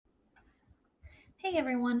Hey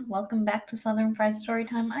everyone, welcome back to Southern Fried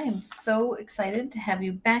Storytime. I am so excited to have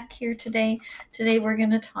you back here today. Today we're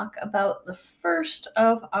going to talk about the first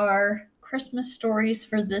of our Christmas stories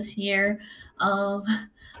for this year. Um,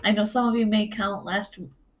 I know some of you may count last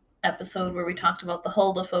episode where we talked about the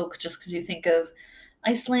Hulda just because you think of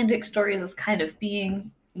Icelandic stories as kind of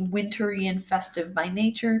being wintry and festive by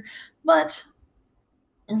nature, but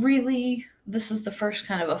really, this is the first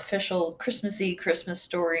kind of official Christmassy Christmas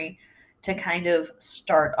story to kind of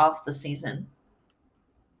start off the season.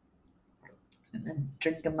 And then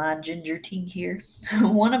drinking my ginger tea here.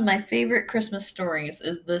 One of my favorite Christmas stories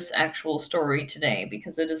is this actual story today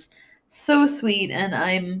because it is so sweet and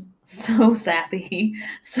I'm so sappy.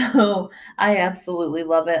 So I absolutely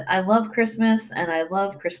love it. I love Christmas and I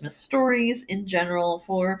love Christmas stories in general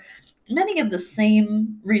for many of the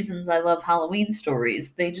same reasons I love Halloween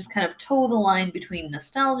stories. They just kind of toe the line between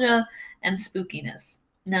nostalgia and spookiness.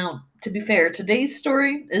 Now, to be fair, today's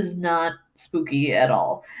story is not spooky at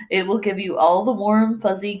all. It will give you all the warm,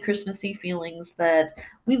 fuzzy, Christmassy feelings that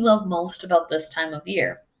we love most about this time of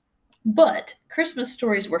year. But Christmas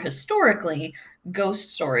stories were historically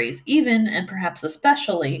ghost stories, even and perhaps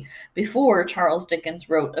especially before Charles Dickens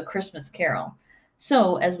wrote A Christmas Carol.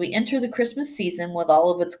 So, as we enter the Christmas season with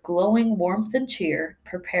all of its glowing warmth and cheer,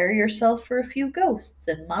 prepare yourself for a few ghosts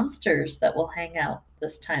and monsters that will hang out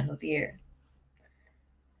this time of year.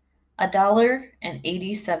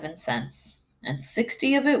 $1.87, and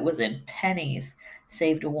 60 of it was in pennies,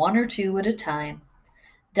 saved one or two at a time.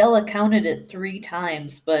 Della counted it 3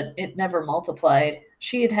 times, but it never multiplied.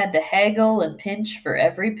 She had had to haggle and pinch for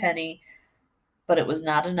every penny, but it was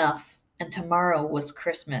not enough, and tomorrow was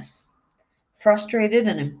Christmas. Frustrated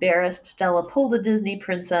and embarrassed, Della pulled a Disney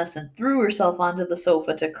princess and threw herself onto the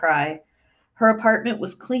sofa to cry. Her apartment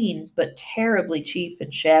was clean, but terribly cheap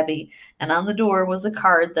and shabby, and on the door was a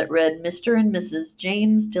card that read Mr. and Mrs.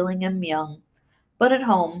 James Dillingham Young. But at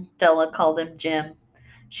home, Della called him Jim.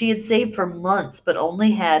 She had saved for months, but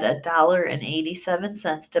only had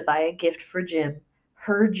 $1.87 to buy a gift for Jim.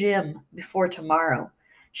 Her Jim, before tomorrow.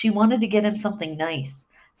 She wanted to get him something nice,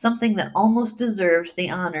 something that almost deserved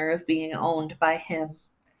the honor of being owned by him.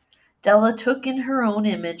 Della took in her own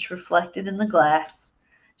image reflected in the glass.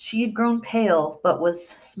 She had grown pale, but was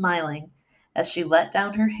smiling as she let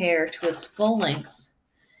down her hair to its full length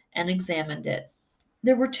and examined it.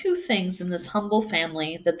 There were two things in this humble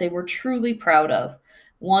family that they were truly proud of.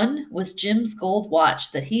 One was Jim's gold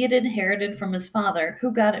watch that he had inherited from his father,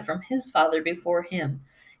 who got it from his father before him,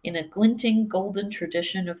 in a glinting golden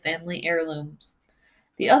tradition of family heirlooms.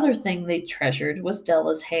 The other thing they treasured was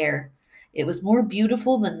Della's hair. It was more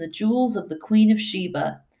beautiful than the jewels of the Queen of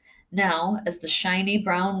Sheba. Now, as the shiny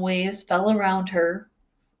brown waves fell around her,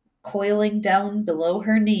 coiling down below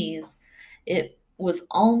her knees, it was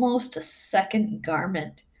almost a second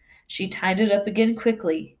garment. She tied it up again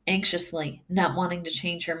quickly, anxiously, not wanting to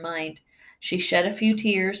change her mind. She shed a few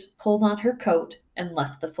tears, pulled on her coat, and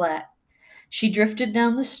left the flat. She drifted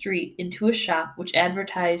down the street into a shop which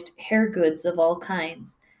advertised hair goods of all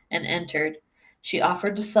kinds, and entered. She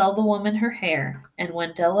offered to sell the woman her hair, and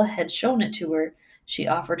when Della had shown it to her, she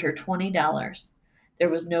offered her $20. There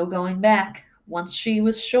was no going back. Once she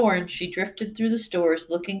was shorn, she drifted through the stores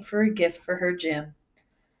looking for a gift for her Jim.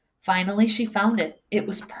 Finally, she found it. It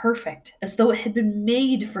was perfect, as though it had been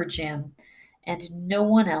made for Jim, and no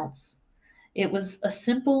one else. It was a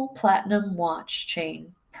simple platinum watch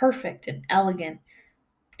chain, perfect and elegant,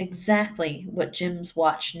 exactly what Jim's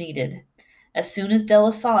watch needed. As soon as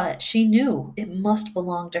Della saw it, she knew it must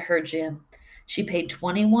belong to her Jim. She paid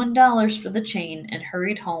 $21 for the chain and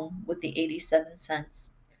hurried home with the 87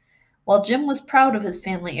 cents. While Jim was proud of his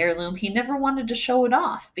family heirloom, he never wanted to show it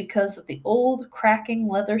off because of the old cracking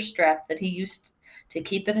leather strap that he used to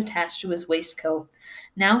keep it attached to his waistcoat.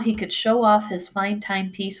 Now he could show off his fine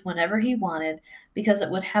timepiece whenever he wanted because it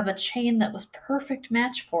would have a chain that was perfect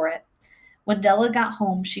match for it. When Della got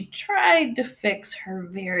home, she tried to fix her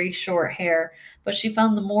very short hair, but she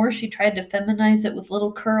found the more she tried to feminize it with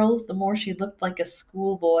little curls, the more she looked like a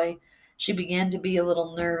schoolboy. She began to be a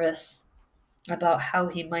little nervous about how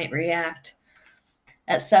he might react.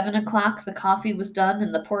 At 7 o'clock, the coffee was done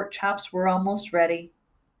and the pork chops were almost ready.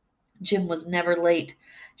 Jim was never late.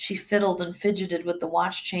 She fiddled and fidgeted with the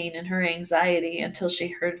watch chain in her anxiety until she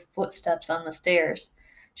heard footsteps on the stairs.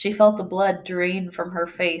 She felt the blood drain from her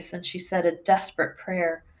face and she said a desperate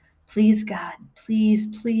prayer. Please, God, please,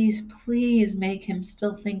 please, please make him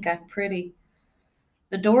still think I'm pretty.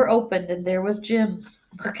 The door opened and there was Jim,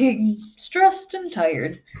 looking stressed and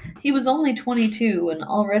tired. He was only 22 and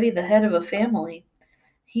already the head of a family.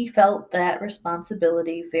 He felt that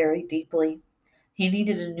responsibility very deeply. He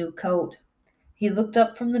needed a new coat. He looked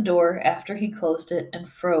up from the door after he closed it and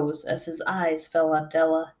froze as his eyes fell on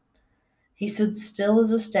Della. He stood still as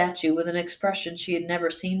a statue with an expression she had never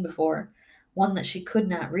seen before, one that she could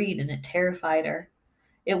not read, and it terrified her.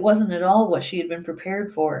 It wasn't at all what she had been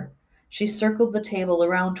prepared for. She circled the table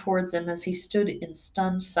around towards him as he stood in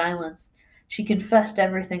stunned silence. She confessed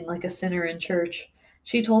everything like a sinner in church.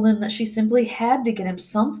 She told him that she simply had to get him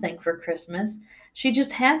something for Christmas. She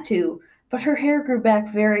just had to, but her hair grew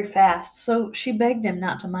back very fast, so she begged him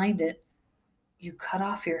not to mind it. "You cut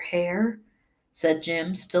off your hair?" said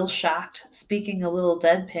Jim, still shocked, speaking a little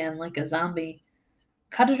deadpan like a zombie.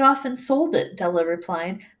 "Cut it off and sold it," Della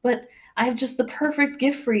replied. "But I have just the perfect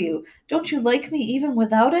gift for you. Don't you like me even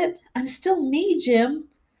without it? I'm still me, Jim."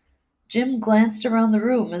 Jim glanced around the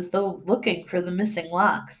room as though looking for the missing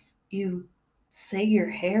locks. "You say your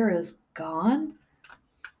hair is gone?"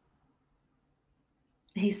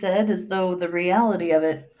 he said, as though the reality of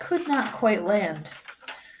it could not quite land.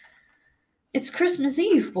 "It's Christmas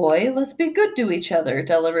Eve, boy. Let's be good to each other,"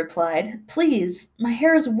 Della replied. "Please, my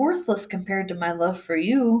hair is worthless compared to my love for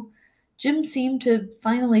you." Jim seemed to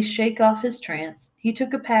finally shake off his trance. He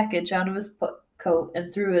took a package out of his coat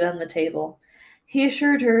and threw it on the table. He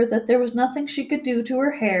assured her that there was nothing she could do to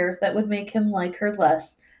her hair that would make him like her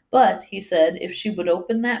less, but, he said, if she would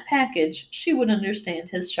open that package, she would understand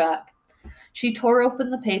his shock. She tore open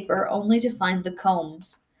the paper only to find the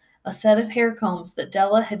combs, a set of hair combs that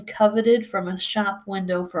Della had coveted from a shop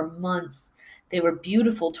window for months. They were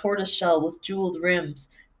beautiful tortoiseshell with jeweled rims,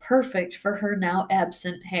 perfect for her now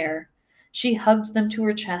absent hair. She hugged them to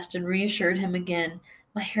her chest and reassured him again.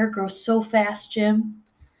 "My hair grows so fast, Jim."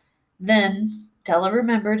 Then Della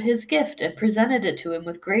remembered his gift and presented it to him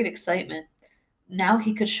with great excitement. Now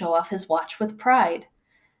he could show off his watch with pride.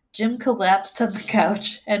 Jim collapsed on the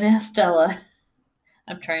couch and asked Della,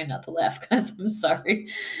 I'm trying not to laugh, guys, I'm sorry,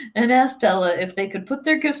 and asked Della if they could put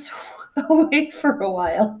their gifts away for a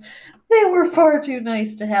while. They were far too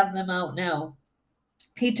nice to have them out now.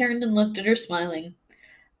 He turned and looked at her, smiling.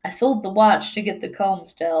 "I sold the watch to get the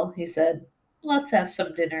combs, Dell," he said. "Let's have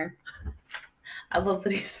some dinner." I love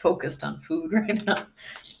that he's focused on food right now.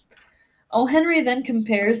 O. Henry then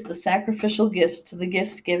compares the sacrificial gifts to the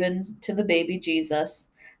gifts given to the baby Jesus.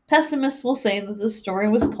 Pessimists will say that the story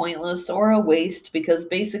was pointless or a waste because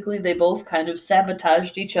basically they both kind of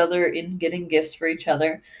sabotaged each other in getting gifts for each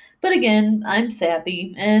other. But again, I'm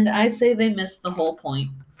sappy, and I say they missed the whole point.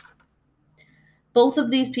 Both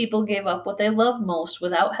of these people gave up what they loved most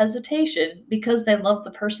without hesitation because they loved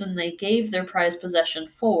the person they gave their prized possession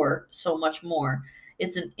for so much more.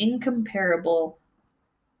 It's an incomparable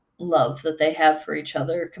love that they have for each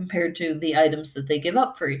other compared to the items that they give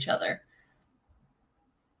up for each other.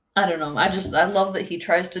 I don't know. I love that he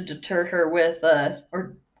tries to deter her with I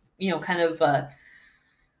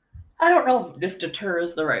don't know if deter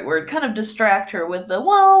is the right word, kind of distract her with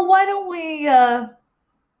well, why don't we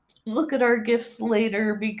look at our gifts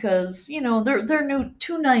later because they're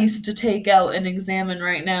too nice to take out and examine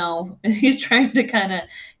right now. And he's trying to kind of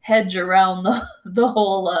hedge around the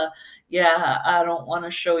whole yeah, I don't want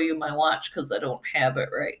to show you my watch because I don't have it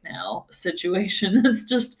right now situation.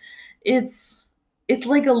 It's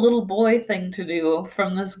like a little boy thing to do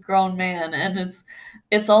from this grown man, and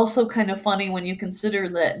it's also kind of funny when you consider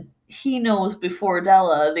that he knows before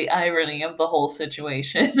Della the irony of the whole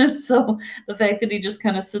situation. And so the fact that he just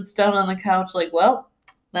kind of sits down on the couch like, well,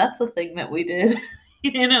 that's a thing that we did.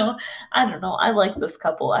 I don't know. I like this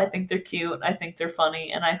couple. I think they're cute. I think they're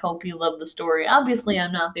funny, and I hope you love the story. Obviously,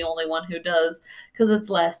 I'm not the only one who does because it's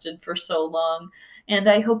lasted for so long, and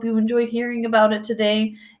I hope you enjoyed hearing about it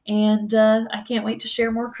today. And I can't wait to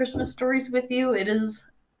share more Christmas stories with you. It is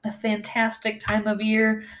a fantastic time of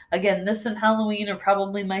year. Again, this and Halloween are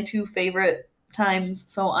probably my two favorite times,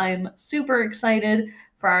 so I'm super excited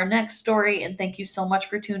for our next story, and thank you so much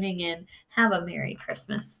for tuning in. Have a Merry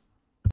Christmas.